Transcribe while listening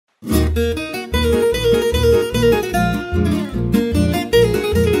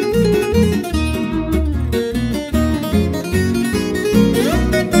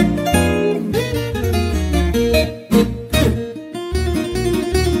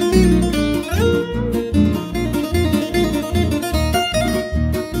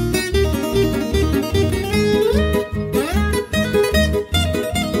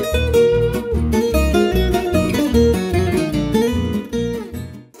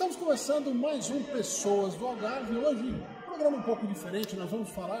Mais um Pessoas do Algarve. Hoje, um programa um pouco diferente, nós vamos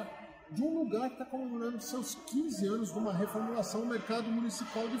falar de um lugar que está comemorando seus 15 anos de uma reformulação, o mercado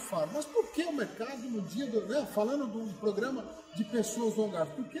municipal de Faro. Mas por que o mercado no dia do... falando do programa de Pessoas do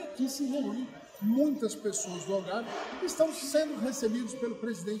Algarve? Porque aqui se reúnem muitas pessoas do Algarve que estão sendo recebidos pelo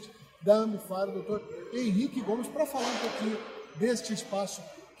presidente da Ambifaro, doutor Henrique Gomes, para falar um pouquinho deste espaço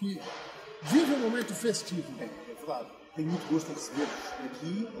que vive um momento festivo. É verdade. Tenho muito gosto em receber-vos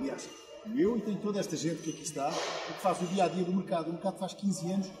aqui, aliás, eu e tem toda esta gente que aqui está, que faz o dia-a-dia do mercado. O mercado faz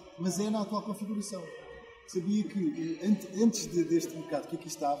 15 anos, mas é na atual configuração. Sabia que antes deste mercado que aqui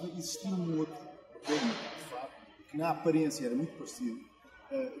estava, existia um outro que na aparência era muito parecido,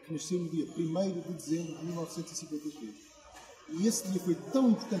 que nasceu no dia 1º de dezembro de 1953. E esse dia foi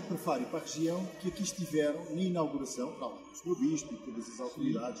tão importante para Faro e para a região que aqui estiveram na inauguração, para o Sr. Bispo e todas as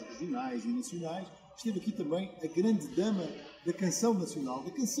autoridades regionais e nacionais. Esteve aqui também a grande dama da canção nacional,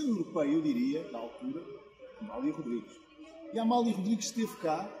 da canção europeia, eu diria, na altura, Amália Rodrigues. E a Amália Rodrigues esteve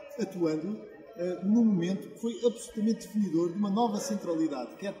cá, atuando num momento que foi absolutamente definidor de uma nova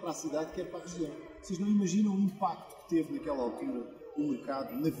centralidade, quer para a cidade, quer para a região. Vocês não imaginam o impacto que teve naquela altura o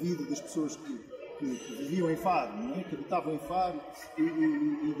mercado na vida das pessoas que viviam em Faro, não é? Que habitavam em Faro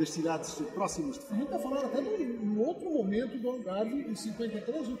e das cidades próximas de Faro. A gente está falando até de um outro momento do Algarve, em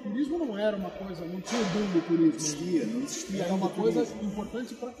 53, o turismo não era uma coisa, não tinha boom do turismo. Não existia. Era uma coisa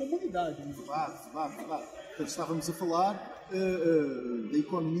importante para a comunidade. Verdade. Portanto, estávamos a falar da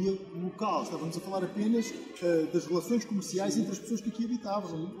economia local, estávamos a falar apenas das relações comerciais entre as pessoas que aqui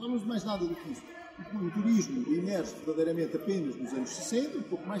habitavam. Não falamos de mais nada do que isso. O turismo emerge verdadeiramente apenas nos anos 60, um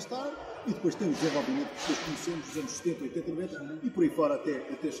pouco mais tarde, e depois tem o desenvolvimento que depois conhecemos nos anos 70, 80, 90 e por aí fora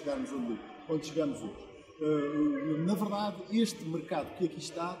até chegarmos onde chegamos hoje. Na verdade, este mercado que aqui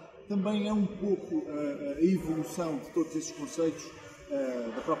está também é um pouco a evolução de todos esses conceitos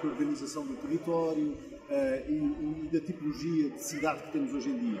da própria organização do território e da tipologia de cidade que temos hoje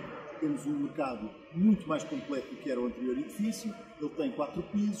em dia. Temos um mercado muito mais completo do que era o anterior edifício. Ele tem 4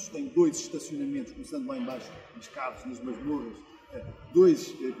 pisos, tem 2 estacionamentos, começando lá embaixo, nas caves, nas masmorras. 2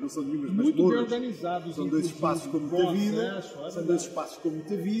 que não são nenhumas masmorras. Muito bem organizados. São 2 espaços com muita vida. São 2 espaços com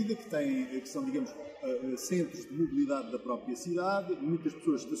muita vida, que são, digamos, centros de mobilidade da própria cidade. Muitas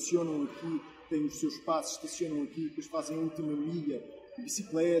pessoas estacionam aqui, têm os seus espaços, estacionam aqui, depois fazem a última milha de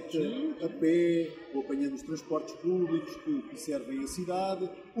bicicleta, a pé, ou apanhando os transportes públicos que servem a cidade.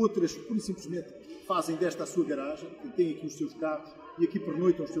 Outras, pura e simplesmente, fazem desta a sua garagem, têm aqui os seus carros e aqui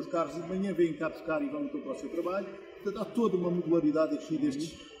pernoitam os seus carros e de manhã vêm cá buscar e vão então para o seu trabalho. Portanto, há toda uma modularidade aqui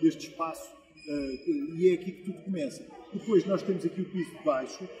deste espaço e é aqui que tudo começa. Depois nós temos aqui o piso de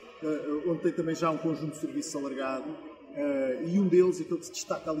baixo, onde tem também já um conjunto de serviços alargado e um deles, aquele que se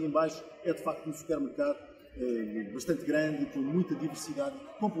destaca ali em baixo, é de facto um supermercado bastante grande, com muita diversidade,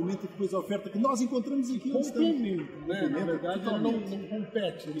 complementa depois a oferta que nós encontramos aqui. Complemento, né? Na verdade, ele não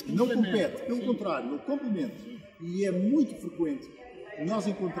compete. Não compete, pelo contrário, ele complementa. E é muito frequente nós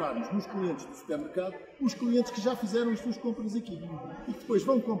encontrarmos nos clientes do supermercado os clientes que já fizeram as suas compras aqui e que depois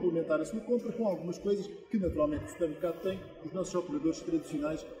vão complementar a sua compra com algumas coisas que naturalmente o supermercado tem, os nossos operadores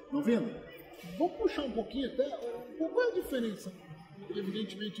tradicionais não vendem. Vou puxar um pouquinho até, qual é a diferença?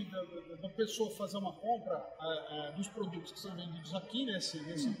 Evidentemente, da pessoa fazer uma compra dos produtos que são vendidos aqui nesse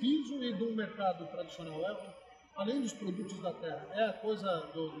piso e do mercado tradicional, além dos produtos da terra, é a coisa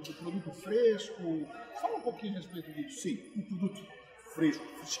do produto fresco? Fala um pouquinho a respeito disso. Sim, um produto fresco,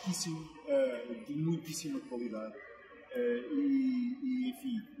 fresquíssimo, de muitíssima qualidade e,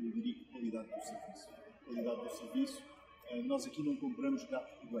 enfim, eu diria que qualidade do serviço. Qualidade do serviço, nós aqui não compramos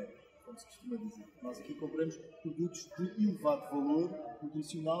gato de bué, como se costuma dizer. Nós aqui compramos produtos de elevado valor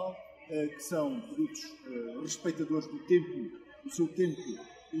nutricional, que são produtos respeitadores do seu tempo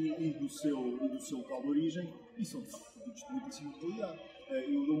e do seu local de origem, e são de facto produtos de muitíssima qualidade.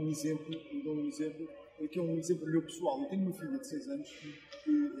 Eu dou um exemplo que é um exemplo meu pessoal. Eu tenho uma filha de 6 anos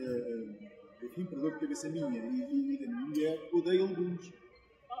que enfim, perdão de cabeça minha e da minha mulher, odeia legumes.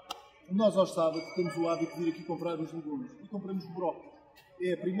 Nós aos sábados temos o hábito de vir aqui comprar os legumes e compramos brócolis.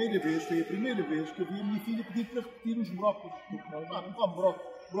 Foi a primeira vez que eu vi a minha filha pedir para repetir os brócolis.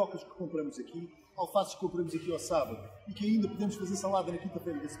 Brócolis que compramos aqui, alfaces que compramos aqui ao sábado e que ainda podemos fazer salada na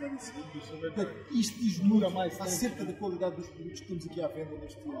quinta-feira da semana seguinte. Isto diz muito acerca da qualidade dos produtos que temos aqui à venda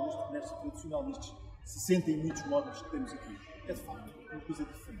neste comércio tradicional, nestes 60 e muitos móveis que temos aqui. É de facto uma coisa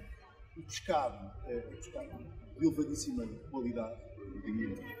diferente. O pescado é de elevadíssima qualidade,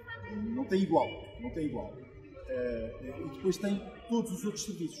 não tem igual. E depois tem todos os outros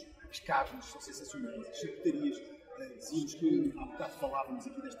serviços. As carnes são sensacionais, as charcutarias. Dizíamos que há bocado falávamos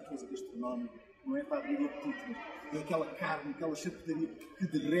aqui desta coisa gastronómica, não é para abrir o apetite, mas é aquela carne, aquela charcutaria que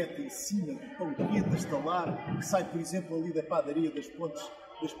derrete em cima do pão quente a estalar, que sai, por exemplo, ali da padaria das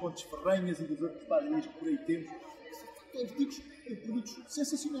Pontes Ferrenhas e das outras padarias que por aí temos. São artigos, produtos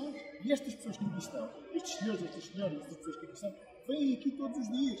sensacionais. E estas pessoas que aqui estão, estes senhores, estas senhoras, estas pessoas que aqui estão, vêm aqui todos os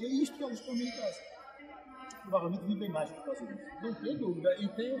dias. É isto que elas comem em casa. Provavelmente vivem mais por causa disso. Não tem dúvida. E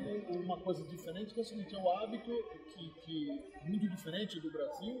tem uma coisa diferente, que é o seguinte, é o hábito que muito diferente do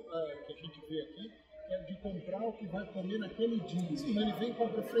Brasil, que a gente vê aqui, é de comprar o que vai comer naquele dia. Então ele vem,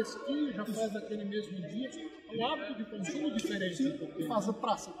 compra fresquinho, já faz naquele mesmo dia. É um hábito de consumo diferente. Sim, faz a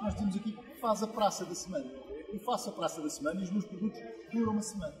praça. Nós temos aqui, faz a praça da semana. Eu faço a praça da semana e os meus produtos duram uma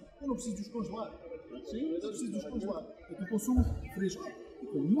semana. Eu não preciso de os congelar. Sim, eu não preciso de os congelar. Eu consumo fresco. E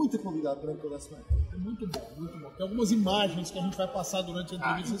com muita qualidade durante toda a semana. É muito bom, muito bom. Tem algumas imagens que a gente vai passar durante a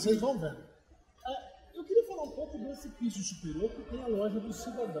entrevista, vocês vão ver. Eu queria falar um pouco desse piso superior que tem a loja do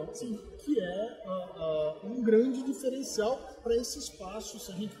cidadão, que é um grande diferencial para esse espaço,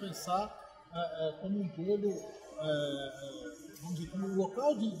 se a gente pensar como um todo, vamos dizer, como um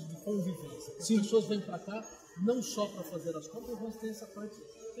local de convivência. As pessoas vêm para cá não só para fazer as compras, mas tem essa parte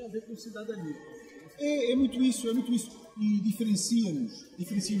que tem a ver com cidadania. É muito isso. E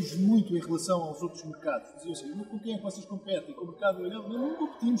diferencia-nos muito em relação aos outros mercados. Diziam assim, com quem é que vocês competem? Com o mercado olhão? Não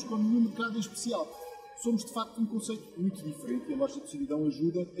competimos com nenhum mercado em especial. Somos, de facto, um conceito muito diferente. E a loja do cidadão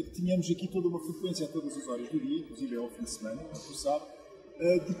ajuda a que tenhamos aqui toda uma frequência a todas as horas do dia, inclusive ao fim de semana, como tu sabes,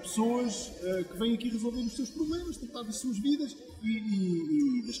 de pessoas que vêm aqui resolver os seus problemas, tratar das suas vidas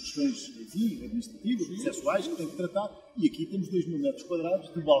e das questões, enfim, administrativas, processuais que têm que tratar. E aqui temos 2.000 metros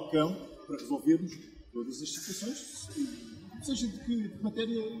quadrados de balcão para resolvermos todas as situações, seja de que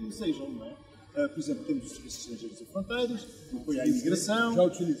matéria sejam, não é? Por exemplo, temos os serviços estrangeiros e fronteiras, o apoio à imigração. Já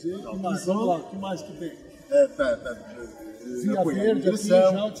utilizei. O que mais que tem? Via Verde,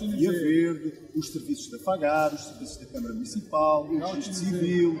 Via Verde, os serviços da FAGAR, os serviços da Câmara Municipal, o Registro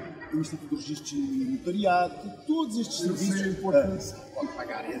Civil, o Instituto do Registro Notariado, todos estes serviços. Pode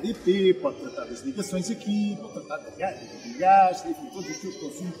pagar EDP, pode tratar das ligações aqui, pode tratar de gás, enfim, todos os seus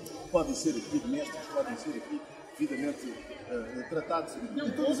consumos podem ser aqui domésticos, podem ser aqui devidamente tratados.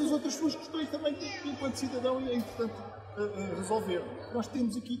 E todas as outras suas questões também que, enquanto cidadão, é importante resolver. Nós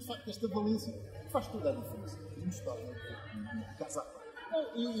temos aqui, de facto, esta valência que faz toda a diferença. Nos torna um casa.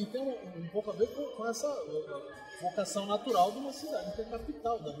 E tem um pouco a ver com essa vocação natural de uma cidade, que é a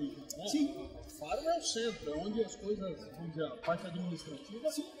capital da região. Né? Sim. Faro é o centro, onde as coisas, vamos dizer, a parte administrativa,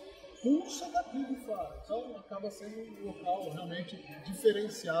 pulsa daqui de Faro. Então acaba sendo um local realmente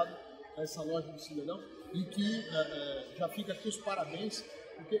diferenciado a essa loja do cidadão e que já fica aqui os parabéns,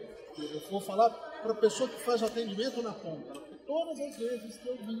 porque eu vou falar para a pessoa que faz o atendimento na ponta, porque todas as vezes que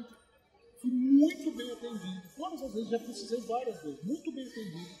eu vim, fui muito bem atendido, todas as vezes, já precisei várias vezes, muito bem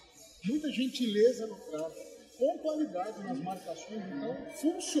atendido, muita gentileza no trato, pontualidade nas marcações, então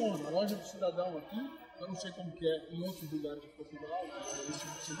funciona. A loja do cidadão aqui, eu não sei como que é em outros lugares de Portugal, esse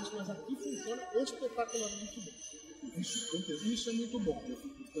tipo de serviço, mas aqui funciona espetacularmente bem. Isso é muito bom. Eu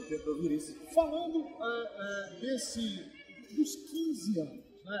fico muito contente de ouvir isso. Falando dos 15 anos,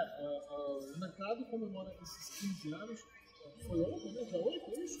 né? O mercado comemora esses 15 anos. Foi ontem, né? Dia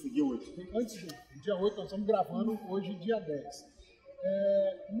 8, é isso? Foi dia 8. Antes do dia 8, nós estamos gravando hoje, dia 10.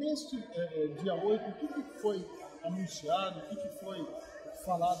 Neste dia 8, o que foi anunciado, o que foi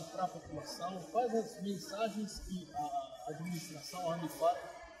falado para a população, quais as mensagens que a administração, a Unifar,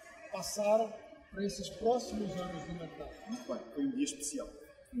 passaram para esses próximos anos do mercado? Muito bem, foi um dia especial.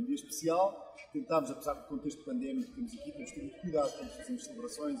 Um dia especial, tentámos, apesar do contexto pandémico que temos aqui, temos de ter muito cuidado quando fazemos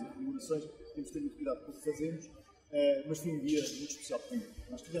celebrações e comemorações, temos de ter muito cuidado com o que fazemos. Mas foi um dia muito especial para mim.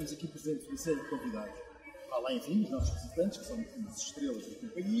 Nós tivemos aqui presentes uma série de convidados. Lá, enfim, os nossos visitantes, que são as estrelas da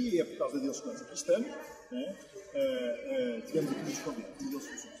companhia, e é por causa deles que nós aqui estamos. Né? Tivemos aqui os convidados. Um deles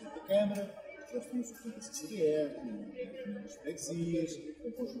foi o Presidente da Câmara, tivemos também o Presidente da CCDR, das freguesias,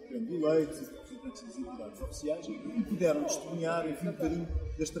 o conjunto de eleitos e representantes das entidades oficiais, e puderam testemunhar, enfim, um bocadinho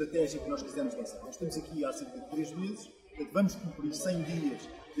da estratégia que nós quisemos lançar. Nós estamos aqui há cerca de 3 meses, portanto, vamos cumprir 100 dias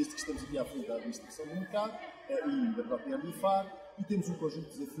desde que estamos aqui à frente da administração do mercado e da própria Unifar, e temos um conjunto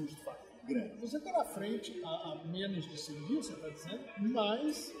de desafios, de facto, grande. Você está à frente há menos de 100 dias, você está dizendo,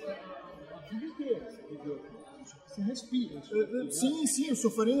 mas vida inteira. Você viveu aqui. Você respira. Sim, eu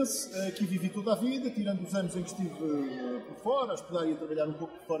sou farense, aqui vivi toda a vida, tirando os anos em que estive por fora, a estudar e a trabalhar um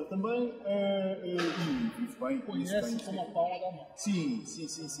pouco por fora também, e vivo bem. Conhece como a palma da mão. Sim. E,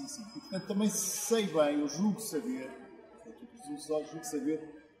 portanto, também sei bem, eu julgo saber, julgo saber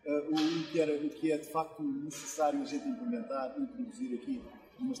o que é de facto necessário a gente implementar, introduzir aqui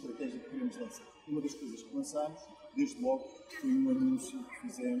uma estratégia que queremos lançar. Uma das coisas que lançámos, desde logo, foi um anúncio que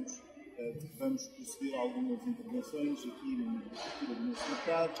fizemos de que vamos proceder a algumas intervenções aqui no nosso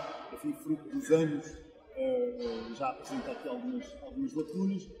mercado, enfim, fruto dos anos, já apresenta aqui algumas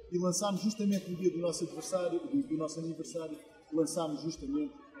lacunas, e lançámos justamente no dia do nosso aniversário, lançámos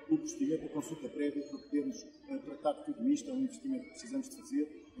justamente o procedimento, a consulta prévia, para podermos tratar de tudo isto. É um investimento que precisamos de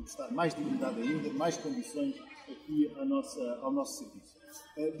fazer, emprestar mais dignidade ainda, mais condições aqui ao nosso serviço.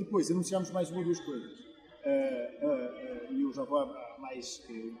 Depois, anunciámos mais uma ou duas coisas. E eu já vou mais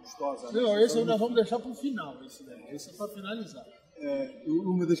gostosa. Não, esse nós vamos deixar para o final. Esse é para finalizar.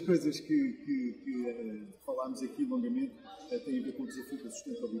 Uma das coisas que falámos aqui longamente tem a ver com o desafio da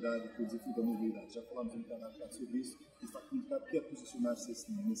sustentabilidade e com o desafio da mobilidade. Já falámos um bocado sobre isso e, de facto, o mercado quer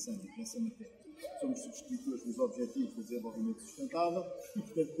posicionar-se nessa matéria. Somos subscritores dos Objetivos de Desenvolvimento Sustentável e,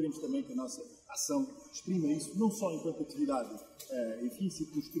 portanto, queremos também que a nossa ação exprima isso, não só enquanto atividade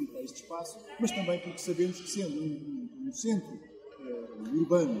circunscrita a este espaço, mas também porque sabemos que, sendo um centro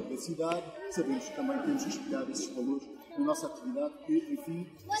urbano da cidade, sabemos que também temos que espelhar esses valores na nossa atividade, que, enfim,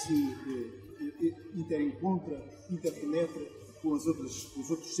 se interpenetra com os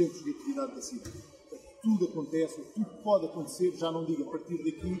outros centros de atividade da cidade. Tudo acontece, tudo pode acontecer, já não digo a partir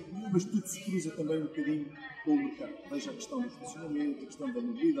daqui, mas tudo se cruza também um bocadinho com o mercado. Veja a questão do estacionamento, a questão da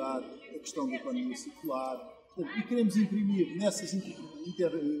mobilidade, a questão da economia circular. E queremos imprimir nessas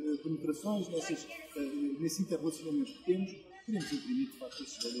interpenetrações, nesse interrelacionamento que temos, queremos imprimir, de facto,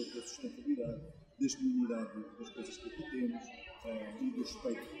 esses valores da sustentabilidade, da genuinidade das coisas que aqui temos e do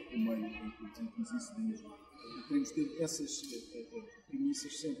respeito ao meio em que nos inserimos. Queremos ter essas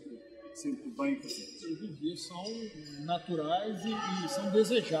premissas sempre bem presentes. Hoje em dia são naturais e são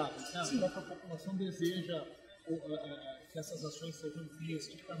desejáveis. Né? A própria população deseja que essas ações sejam feitas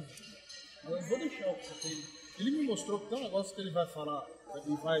tipicamente. Eu vou deixar o que você tem. Ele me mostrou que tem um negócio que ele vai falar,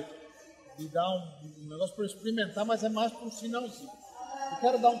 ele vai me dar um negócio para eu experimentar, mas é mais para um finalzinho. Eu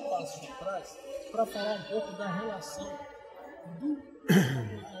quero dar um passo atrás para falar um pouco da relação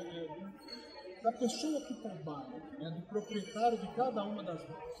da pessoa que trabalha, né, do proprietário de cada uma das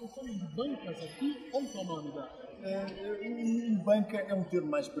bancas. Vocês chamam de bancas aqui? Como é o nome da? Banca é um termo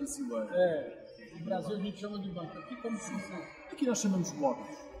mais brasileiro. No Brasil a gente chama de banca. Aqui como se diz? Aqui nós chamamos de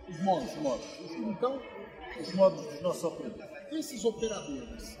módulos. Os módulos. Então, os módulos dos nossos operadores. Esses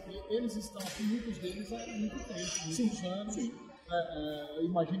operadores, eles estão aqui, muitos deles há muito tempo, muitos anos. Sim. Eu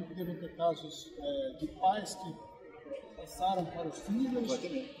imagino que devem ter casos de pais que passaram para os filhos.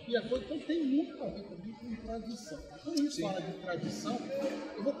 E a coisa, então tem muito a ver também com tradição. Quando a gente fala de tradição,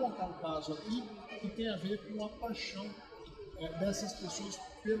 eu vou contar um caso aqui que tem a ver com a paixão dessas pessoas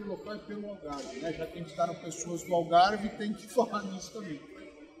pelo local e pelo Algarve. Né? Já que a gente está no Pessoas do Algarve, tem que falar nisso também.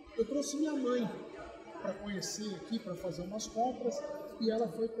 Eu trouxe minha mãe para conhecer aqui, para fazer umas compras, e ela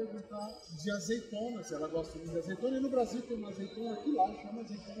foi perguntar de azeitonas. Ela gosta de azeitona, e no Brasil tem uma azeitona que lá chama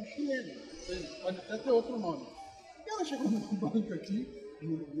azeitona chilena. Pode até ter outro nome. E ela chegou no banco aqui,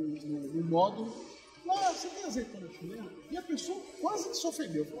 no módulo, você tem azeitona chilena? E a pessoa quase que se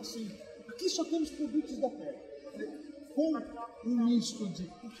ofendeu. Falou assim, aqui só temos produtos da terra. Com um misto de...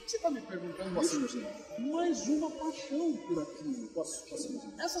 O que você está me perguntando? Mais uma paixão por aquilo. Posso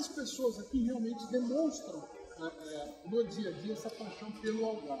imaginar. Essas pessoas aqui realmente demonstram no dia a dia essa paixão pelo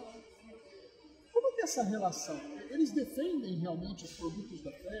Algarve. Como é que é essa relação? Eles defendem realmente os produtos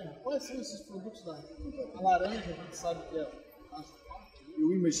da terra? Quais são esses produtos da terra? A laranja, a gente sabe que é a parte.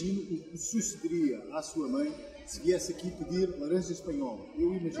 Eu imagino o que sucederia à sua mãe se viesse aqui pedir laranja espanhola.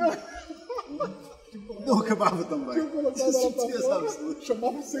 Eu imagino. Não acabava também.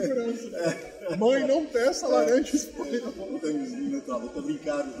 Chamava segurança. Mãe, não peça laranja espanhola. Estou a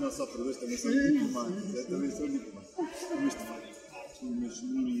brincar, os nossos operadores também são diplomáticos. Também são diplomáticos. Mas de facto, há uma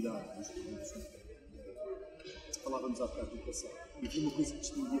genuinidade dos produtos. Falávamos há bocado do passado. E havia uma coisa que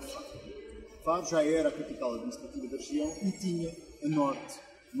distinguia Faro. Faro já era a capital administrativa da região e tinha a norte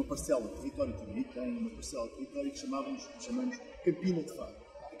uma parcela de território também, tem uma parcela de território que chamamos Campina de Faro.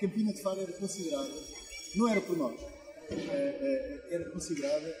 A Campina de Faro era considerada, não era por nós, era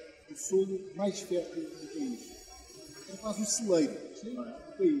considerada o solo mais fértil do país. Era quase um celeiro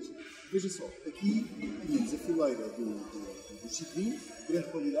do país. Veja só, aqui tínhamos a fileira do citrim, de grande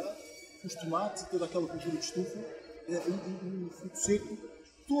qualidade, os tomates, toda aquela cultura de estufa, um fruto seco,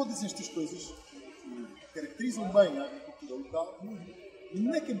 todas estas coisas caracterizam bem a agricultura local e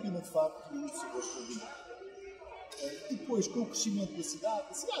na Campina de Faro temos sabores extraordinários. Depois, com o crescimento da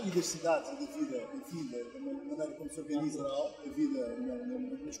cidade e das cidades e da vida, enfim, da maneira como se organiza a vida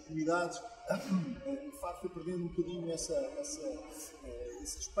nas comunidades, o Faro foi perdendo um bocadinho esse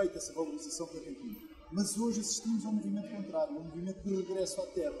respeito, essa valorização pela Campina. Mas hoje assistimos a um movimento contrário, um movimento de regresso à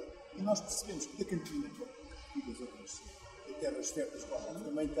terra. E nós percebemos que da Campina, e das outras terras férteis que o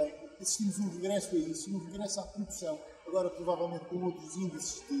também tem, assistimos um regresso a isso, um regresso à produção. Agora, provavelmente, com outros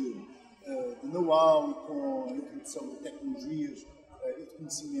índices de know-how e com a introdução de tecnologias e de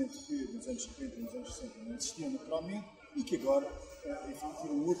conhecimento que nos anos 50 e nos anos 60 não existiam naturalmente e que agora, enfim,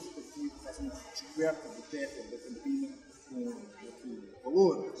 tiram outro partido, fazem uma descoberta da terra, da Campina, com outro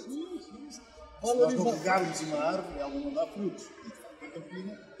valor. Se nós não regarmos uma árvore, ela não dá frutos. E, de facto, a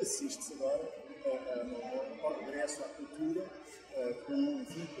Campina assiste-se agora ao regresso à cultura,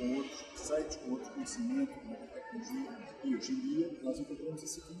 com outros preceitos, com outro conhecimento, com outra tecnologia. E hoje em dia nós encontramos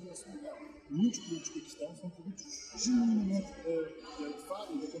esse aqui no nosso lugar. Muitos produtos que aqui estão são produtos genuinamente de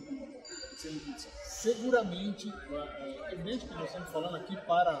Faro e da Campina. Isso é muito interessante. Seguramente, é evidente que nós estamos falando aqui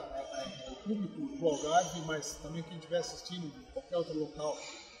para o público do Algarve, mas também quem estiver assistindo de qualquer outro local,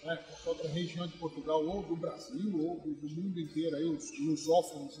 né, qualquer outra região de Portugal, ou do Brasil, ou do mundo inteiro, aí, os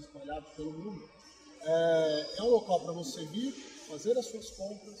lusófonos espalhados pelo mundo. É um local para você vir, fazer as suas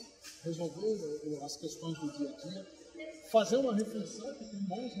compras, resolver as questões do dia a dia, fazer uma refeição, que tem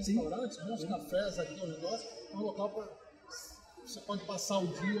bons restaurantes, bons cafés aqui ao redor. É um local para você pode passar o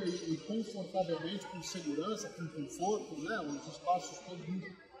dia e confortavelmente, com segurança, com conforto, né? Os espaços todos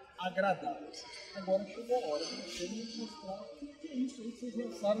muito agradáveis. Agora chegou a hora de você nos mostrar o que é isso aí que vocês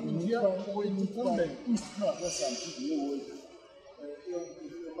lançaram no dia 8 também. Nós lançámos no dia 8.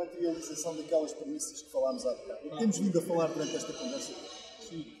 A materialização daquelas premissas que falámos há bocado. Temos vindo a falar durante esta conversa.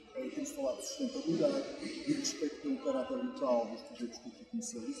 Sim. Temos falado de sustentabilidade, de respeito pelo caráter local dos produtos que aqui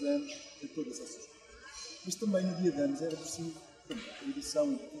comercializamos, de todas essas coisas. Mas também no dia de anos era preciso, a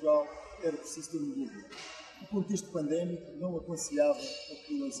edição em Portugal, era preciso ter um bolo. O contexto pandémico não aconselhava a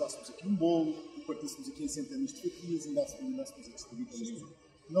que lançássemos aqui um bolo, que partíssemos aqui em centenas de fatias e andássemos a distribuir pelas pessoas.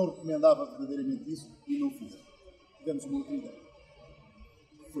 Não recomendava verdadeiramente isso e não fizemos. Tivemos uma outra ideia.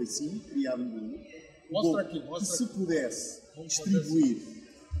 Foi sim criar um bolo. Mostra aqui. Que se pudesse distribuir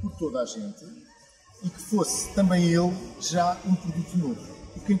por toda a gente e que fosse também ele já um produto novo.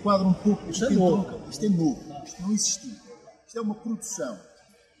 O que enquadra um pouco... Isto é novo. Isto é novo. Isto não existia. Isto é uma produção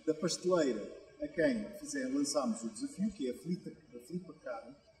da pasteleira a quem lançámos o desafio, que é a Filipa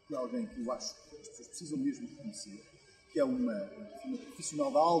Carne, que é alguém que eu acho que as pessoas precisam mesmo de conhecer, que é uma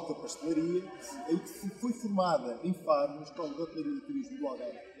profissional da alta pastelaria, e que foi formada em Faro, na Escola de Hotelaria e Turismo do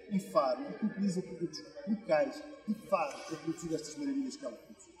Algarve, em Faro, e que utiliza produtos locais de Faro para produzir estas maravilhas que ela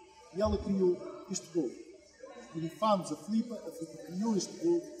produz. E ela criou este bolo. Grifámos a Filipa criou este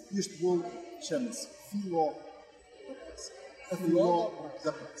bolo, e este bolo chama-se Filó da Praça. A Filó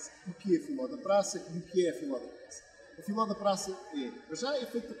da Praça. O que é a Filó da Praça e o que é a Filó da Praça? A Filó da Praça já é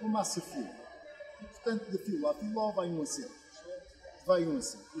feita com massa fina. E, portanto, da Filó à Filó vai um acento.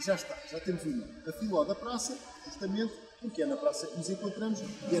 E já está, já temos o nome. A Filó da Praça, justamente porque é na praça que nos encontramos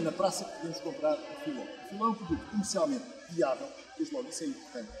e é na praça que podemos comprar a Filó. A Filó é um produto comercialmente viável, desde logo isso é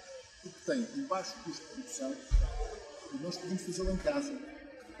importante, porque tem um baixo custo de produção e nós podemos fazê-lo em casa.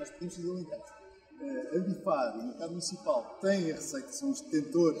 A Bifar, o mercado municipal, tem a receita, são os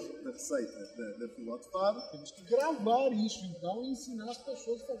detentores da receita da Filó de Faro. Temos que gravar isso então e ensinar as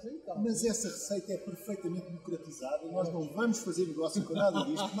pessoas a fazer em casa. Mas essa receita é perfeitamente democratizada e nós não vamos fazer negócio com nada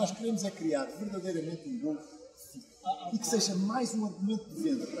disto. O que nós queremos é criar verdadeiramente um bolo e que seja mais um argumento de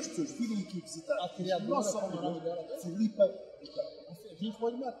venda para as pessoas virem aqui visitar. A criadora, como é o nome dela? Filipa. A gente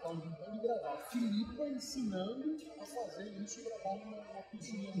pode marcar um dia de gravar. Filipa ensinando a fazer isso e gravar numa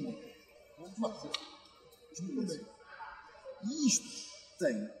cozinha. Vamos fazer. Muito bem. E isto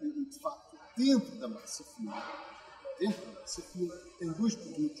tem, de facto, dentro da massa fina, tem dois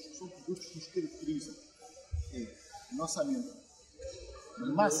produtos que são produtos que nos caracterizam. É a nossa amêndoa, a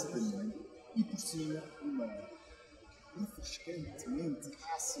massa de amêndoa e, por cima, uma refrescantemente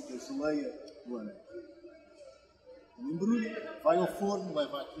ácida geleia do laranja. Embrulha, vai ao forno,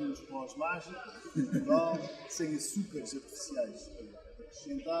 leva aqui uns pós mágicos, natural, sem açúcares artificiais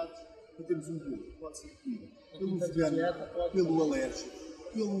acrescentados. Então temos um bolo que pode ser comido pelo vegano, pelo alérgico,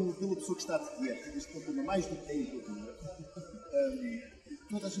 pela pessoa que está de dieta, desde que não coma mais do que um por dia.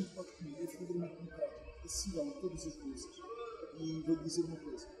 Toda a gente pode comer, é verdadeiramente democrático, acessível a todas as doenças. E vou-lhe dizer uma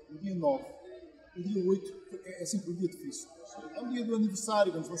coisa: o dia 9, o dia 8 é sempre um dia difícil. É um dia do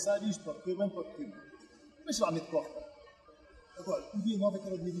aniversário, vamos lançar isto, pode correr bem, pode correr bem. Mas geralmente corre bem. Agora, o dia 9 é que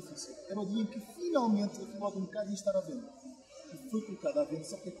era o dia difícil. Era o dia em que finalmente a Filó do Mercado ia estar à venda. E foi colocada à venda,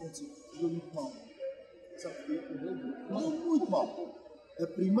 sabe o que é que aconteceu? Deu muito mal. Sabe o que deu muito mal. A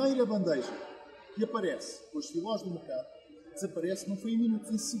primeira bandeja que aparece com os filós do mercado desaparece, não foi em minutos,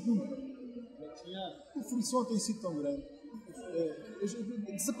 em segundos. A fruição tem sido tão grande.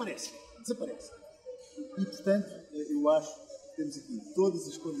 Desaparece. E, portanto, eu acho que temos aqui todas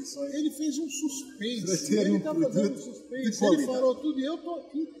as condições. Ele fez um suspense. Para ter ele um está produto fazendo um suspense. de qualidade. Ele falou tudo e eu estou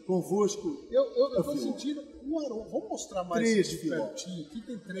aqui. Convosco. Eu estou sentindo o aroma. Vamos mostrar mais 3 de filós. pertinho. Aqui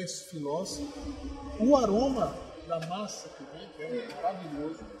tem 3 filós. O aroma da massa que vem, que é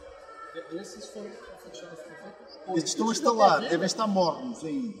maravilhoso. Esses foram confeccionados por Estes estão a estalar, devem estar mornos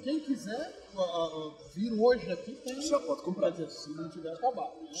ainda. Quem quiser vir hoje aqui tem. Já pode comprar. Quer dizer, se não tiver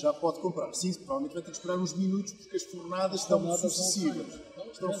acabado. Né? Já pode comprar. Sim, provavelmente vai ter que esperar uns minutos porque as fornadas estão sucessivas.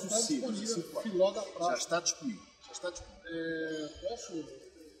 Estão sucessivas. Filó da praça. Já está disponível. Posso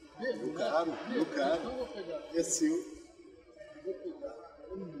ver? Meu caro. Então vou pegar. É seu. Vou pegar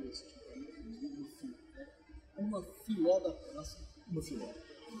uma filó da praça. Uma filó.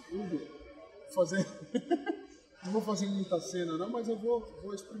 Vamos ver. Não vou fazer muita cena não, mas eu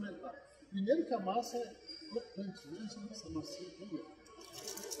vou experimentar. Primeiro que a massa é crocante, né? Essa massinha, vamos ver.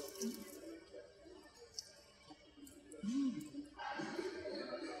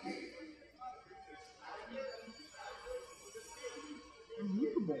 É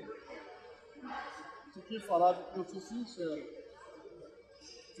muito bom. Você tinha falado, eu sou sincero.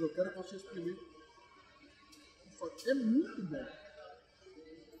 Eu quero que você experimente. É muito bom.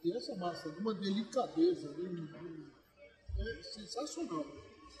 E essa massa, de uma delicadeza, é sensacional.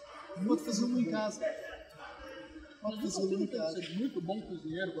 Pode fazê-lo em casa. Pode fazê-lo em Tem casa. que ser muito bom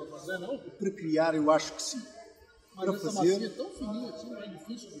cozinheiro para fazer, não? Para criar, eu acho que sim. Mas Para essa fazer. massinha é tão fininha assim, não é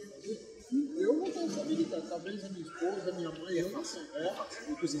difícil de fazer. Eu não tenho essa habilidade. Talvez a minha esposa, a minha mãe, eu não sei.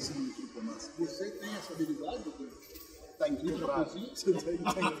 Depois ensino tudo para a massa. Você tem essa habilidade, doutor? Tenho que comprar. cozinha? Tenho que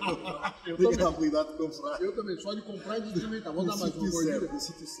comprar. Eu Tenho também. a habilidade de comprar. Eu também, só de comprar e de experimentar. Vou dar mais uma No mordida.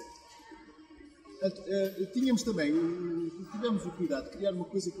 sítio certo. Portanto, tínhamos também, tivemos o cuidado de criar uma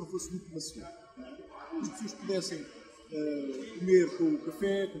coisa que não fosse muito maçuda. As pessoas pudessem comer com o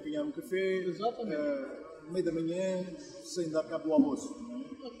café, acompanhar um café, Exatamente. no meio da manhã, sem dar cabo ao almoço.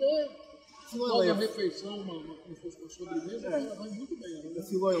 Até Filó toda é a leve. refeição, como se fosse uma sobremesa, ela vai muito bem. Né? A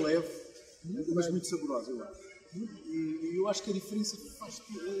filó é leve, mas leve. muito saborosa, eu acho. E eu acho que a diferença faz a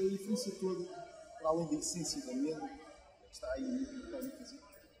diferença toda, para além da essência da amêndoa, que está aí muito bem fazer,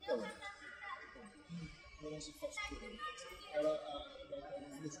 é leve. Você faz tudo.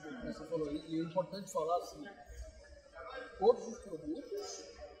 Você falou, e é importante falar assim, todos os produtos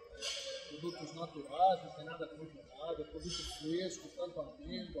naturais, não tem nada congelado, produto fresco, tanto a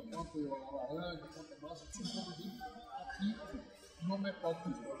amêndoa, quanto a laranja, quanto a massa, tudo produzido aqui no mercado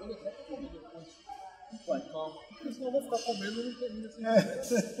principal. Eu vou deixar para comer depois. Vai, calma. Porque senão eu vou ficar comendo e não termina assim.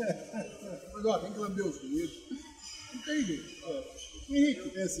 Mas ó, tem que lamber os dedos. Não tem jeito.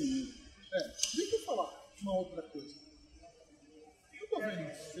 Henrique, É assim. deixa eu falar uma outra coisa. Eu estou vendo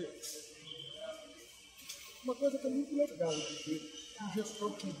em você uma coisa que é muito legal de ver um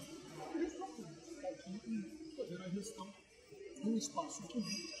gestor público. O gestor público está aqui fazendo a gestão de um espaço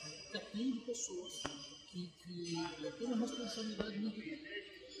público que atende pessoas que têm uma responsabilidade muito grande.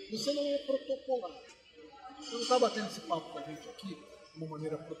 Você não é protocolar. Você não está batendo esse papo com a gente aqui de uma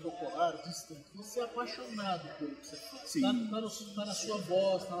maneira protocolar, distante. Você é apaixonado pelo que você faz. Está na sua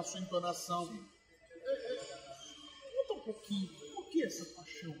voz, está na sua entonação. Conta um pouquinho, por que essa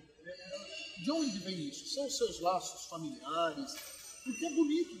paixão? De onde vem isso? São os seus laços familiares? Porque é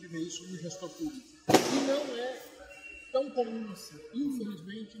bonito de ver isso no gestor público. E não é tão comum assim.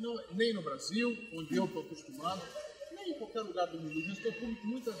 Infelizmente, não é, nem no Brasil, onde eu estou acostumado, nem em qualquer lugar do mundo. O gestor público,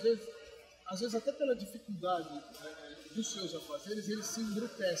 muitas vezes, às vezes até pela dificuldade dos seus afazeres, ele se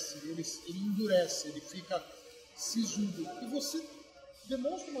embrutece, ele endurece, ele fica sisudo. E você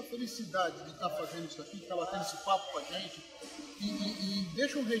demonstra uma felicidade de estar fazendo isso aqui, de estar batendo esse papo com a gente, e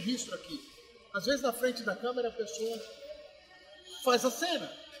deixa um registro aqui. Às vezes, na frente da câmera, a pessoa faz a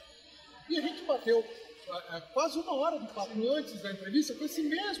cena. E a gente bateu quase uma hora de papo antes da entrevista com esse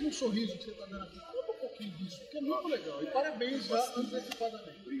mesmo sorriso que você está dando aqui. Conta um pouquinho disso, porque é muito legal. E parabéns já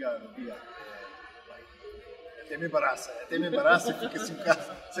antecipadamente. Obrigado. Até me embaraça, fica assim um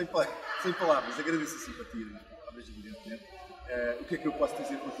bocado sem palavras. Agradeço a simpatia, talvez evidentemente. O que é que eu posso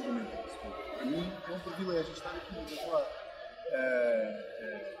dizer relativamente a isso? Para mim é um privilégio estar aqui a falar.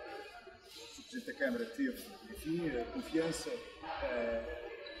 O Presidente da Câmara teve, enfim, a confiança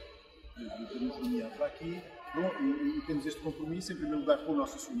de nos nomear para aqui. Bom, e temos este compromisso, em primeiro lugar, com o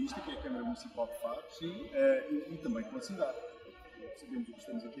nosso acionista, que é a Câmara Municipal de Faro, e também com a cidade. sabemos o que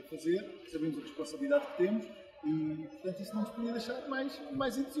estamos aqui a fazer, sabemos a responsabilidade que temos e, portanto, isso não nos podia deixar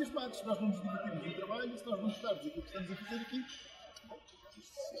mais entusiasmados. Se nós não nos divertirmos no trabalho, se nós não gostarmos daquilo que estamos a fazer aqui,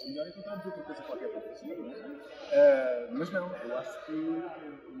 seja melhor encontrarmos outra coisa qualquer para fazer, não é? Mas não, eu acho que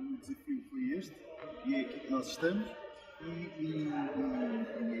o desafio foi este e é aqui que nós estamos e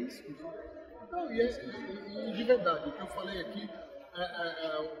é isso que nos não, e de verdade, o que eu falei aqui,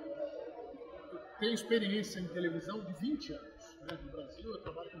 eu tenho experiência em televisão de 20 anos. Né? No Brasil, eu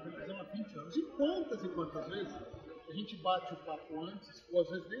trabalho com televisão há 20 anos. E quantas vezes a gente bate o papo antes, ou às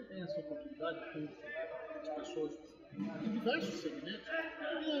vezes nem tem essa oportunidade com as pessoas de diversos segmentos,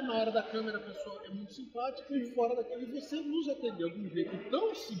 e na hora da câmera a pessoa é muito simpática e fora daquele você nos atendeu de um jeito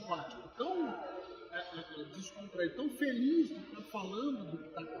tão simpático, tão descontraído, tão feliz de estar falando do que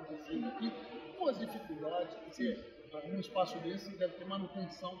está acontecendo aqui, com as dificuldades, porque num espaço desse deve ter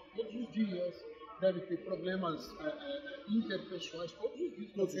manutenção todos os dias, deve ter problemas interpessoais todos os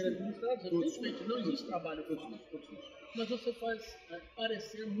dias, todos serem administrados. Evidentemente, não existe trabalho todos os dias. Mas você faz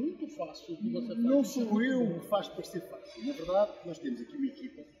parecer muito fácil o que você faz. Não sou eu que faz parecer fácil. Na verdade, nós temos aqui uma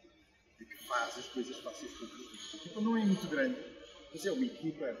equipa que faz as coisas fáceis para todos. A equipa não é muito grande, mas é uma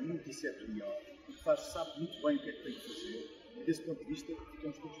equipa multissetorial que sabe muito bem o que é que tem que fazer. E desse ponto de vista,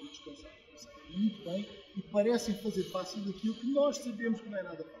 ficamos todos muito descansados. Sabem muito bem e parecem fazer fácil aquilo que nós sabemos que não é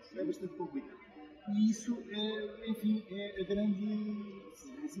nada fácil. É bastante complicado. E isso é a grande...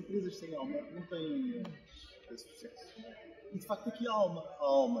 As empresas sem alma não têm sucesso. E de facto aqui há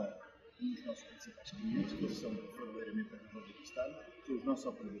alma nos nossos principais clientes, que eles são verdadeiramente a razão de aqui estarmos, são os nossos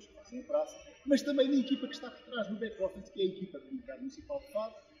operadores que fazem a praça, mas também na equipa que está por trás, no back-office, que é a equipa do mercado municipal de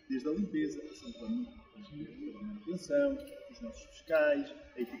Faro, desde a limpeza, passando pela manutenção, os nossos fiscais,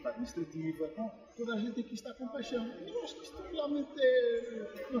 a equipa administrativa, toda a gente aqui está com paixão. E eu acho que isto realmente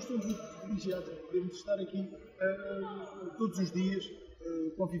nós somos muito privilegiados de podermos estar aqui todos os dias,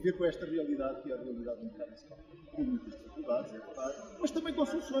 conviver com esta realidade, que é a realidade do mercado municipal. Com muitas dificuldades, é verdade, mas também com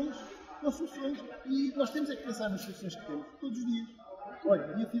soluções. E nós temos é que pensar nas soluções que temos todos os dias. Olha,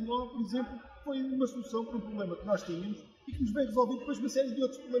 a Filó, por exemplo, foi uma solução para um problema que nós tínhamos e que nos veio resolver depois uma série de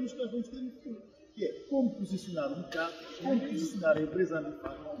outros problemas que nós vamos ter no futuro. Que é como posicionar o mercado, como posicionar a empresa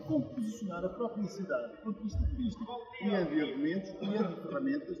ambifar, como posicionar a própria cidade do ponto de vista turístico, criando argumentos, criando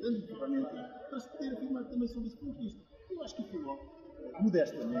ferramentas, dando ferramentas para se poder afirmar também sobre esse ponto de vista. Eu acho que a Filó,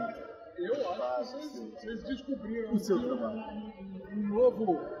 modestamente, eu acho que vocês descobriram o seu trabalho. Um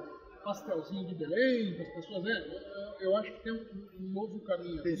novo pastelzinho de Belém, das pessoas, eu acho que tem um novo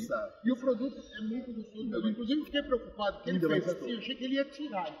caminho aqui. E o produto é muito gostoso. Eu, inclusive, fiquei preocupado que ele fez assim, eu achei que ele ia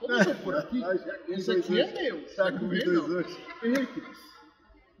tirar. Quando eu estou por aqui, esse aqui é meu. Está com hoje. Henrique,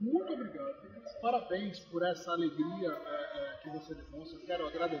 muito obrigado. Parabéns por essa alegria que você demonstra. Quero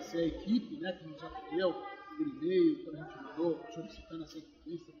agradecer a equipe, né, que nos atendeu, por e-mail, que a gente mandou, solicitando essa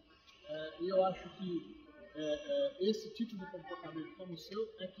entrevista. E eu acho que esse tipo de comportamento como o seu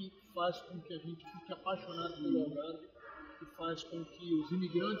é que faz com que a gente fique apaixonado pelo Algarve, que faz com que os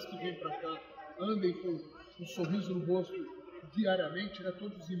imigrantes que vêm para cá andem com um sorriso no rosto diariamente, né?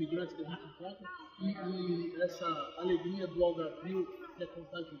 Todos os imigrantes que a gente encontra, e essa alegria do Algarvio que é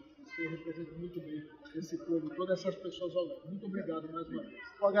contagiosa. Você representa muito bem esse povo, todas essas pessoas do Algarve. Muito obrigado mais uma vez.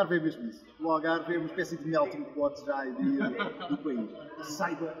 O Algarve é mesmo isso. O Algarve é uma espécie de melting pot já do país.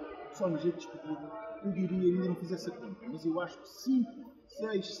 Saiba, só no jeito despedido. Eu diria, ainda não fiz essa conta, mas eu acho que 5,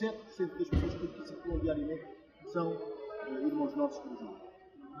 6, 7% das pessoas que participam diariamente são irmãos nossos por jogo.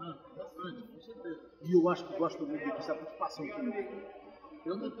 Bastante, com certeza. E eu acho que gostam muito daqui, sabe, porque passam aqui no meio.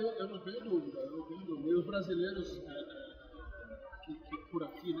 Eu não tenho dúvida. E os brasileiros que por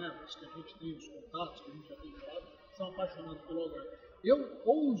aqui, né, os que a gente tem, os contatos que a gente já tem falado, são apaixonados pelo Algarve. Eu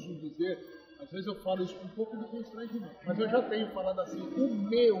ouso dizer, às vezes eu falo isso com um pouco de constrangimento, mas eu já tenho falado assim, o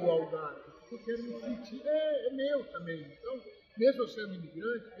meu Algarve. Eu quero me sentir, é meu também. Então, mesmo eu sendo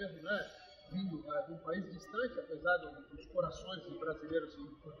imigrante, mesmo vindo de um país distante, apesar dos corações de brasileiros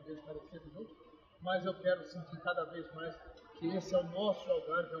e portugueses parecerem juntos, mas eu quero sentir cada vez mais que esse é o nosso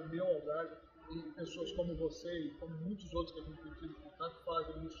Algarve, é o meu Algarve, e pessoas como você e como muitos outros que a gente tem tido contato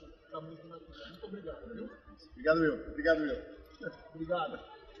fazem isso ficar muito natural. Muito obrigado, viu? Obrigado eu. Obrigado.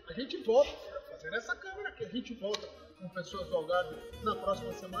 A gente volta a fazer essa câmera aqui, a gente volta com Pessoas do Algarve na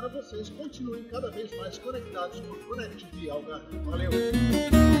próxima semana. Vocês continuem cada vez mais conectados com o ConecTv Algarve. Valeu!